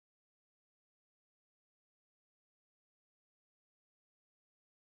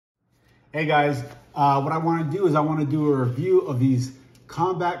Hey guys, what I want to do is I want to do a review of these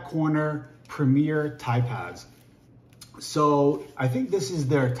Combat Corner Premier Thigh pads. So I think this is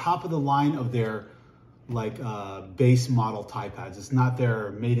their top of the line of their base model thigh pads. It's not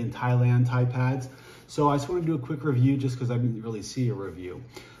their made in Thailand thigh pads. So I just want to do a quick review just because I didn't really see a review.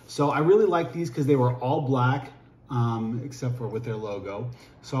 So I really like these because they were all black. Except for with their logo.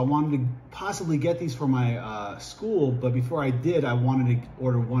 So I wanted to possibly get these for my school, but before I did, I wanted to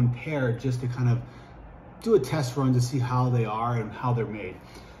order one pair just to kind of do a test run to see how they are and how they're made.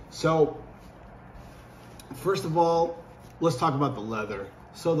 So first of all, let's talk about the leather.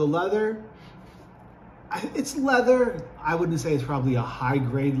 So the leather, it's leather. I wouldn't say it's probably a high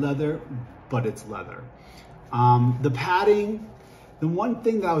grade leather, but it's leather. The padding, the one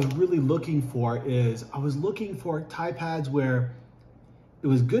thing that I was really looking for is I was looking for thigh pads where it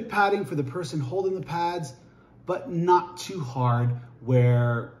was good padding for the person holding the pads, but not too hard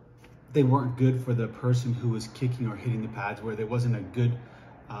where they weren't good for the person who was kicking or hitting the pads, where there wasn't a good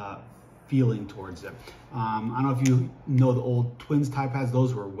feeling towards it. I don't know if you know the old Twins thigh pads,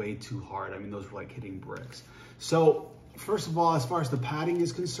 those were way too hard. I mean, those were like hitting bricks. So first of all, as far as the padding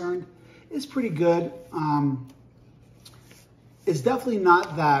is concerned, it's pretty good. It's definitely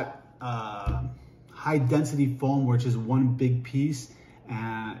not that high density foam, which is one big piece.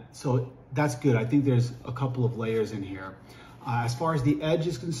 So that's good. I think there's a couple of layers in here. As far as the edge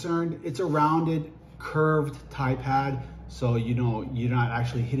is concerned, it's a rounded, curved thigh pad. So you know, you're not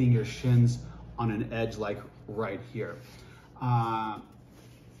actually hitting your shins on an edge like right here. The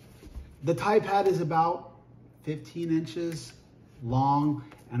thigh pad is about 15 inches long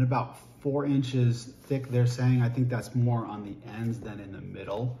and about 4 inches thick, they're saying. I think that's more on the ends than in the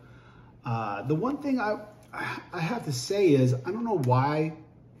middle. The one thing I have to say is, I don't know why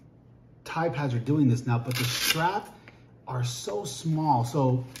thigh pads are doing this now, but the strap are so small.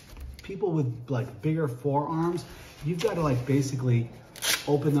 So people with like bigger forearms, you've got to like basically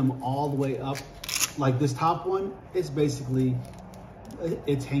open them all the way up. Like this top one, it's basically,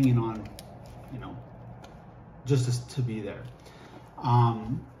 it's hanging on, you know, just to be there.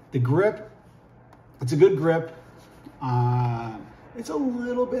 The grip, it's a good grip. It's a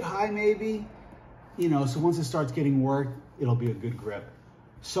little bit high maybe, you know, so once it starts getting work, it'll be a good grip.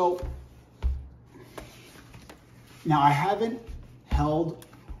 So now I haven't held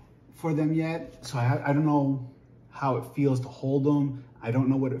for them yet, so I don't know how it feels to hold them. I don't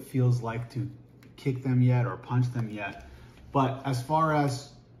know what it feels like to kick them yet or punch them yet. But as far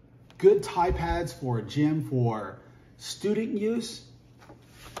as good thigh pads for a gym, for student use,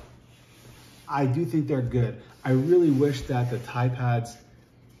 I do think they're good. I really wish that the thigh pads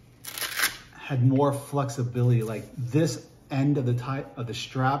had more flexibility. Like this end of the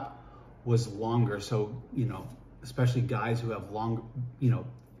strap was longer. So, you know, especially guys who have long, you know,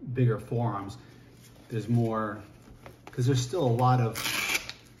 bigger forearms, there's more, because there's still a lot of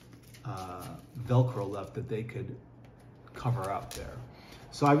Velcro left that they could cover up there.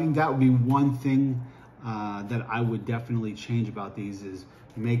 So I think that would be one thing that I would definitely change about these, is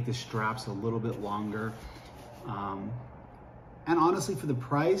make the straps a little bit longer. And honestly, for the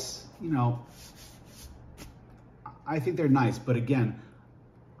price, you know, I think they're nice. But again,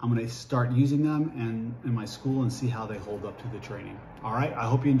 I'm gonna start using them in my school and see how they hold up to the training. All right, I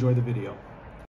hope you enjoyed the video.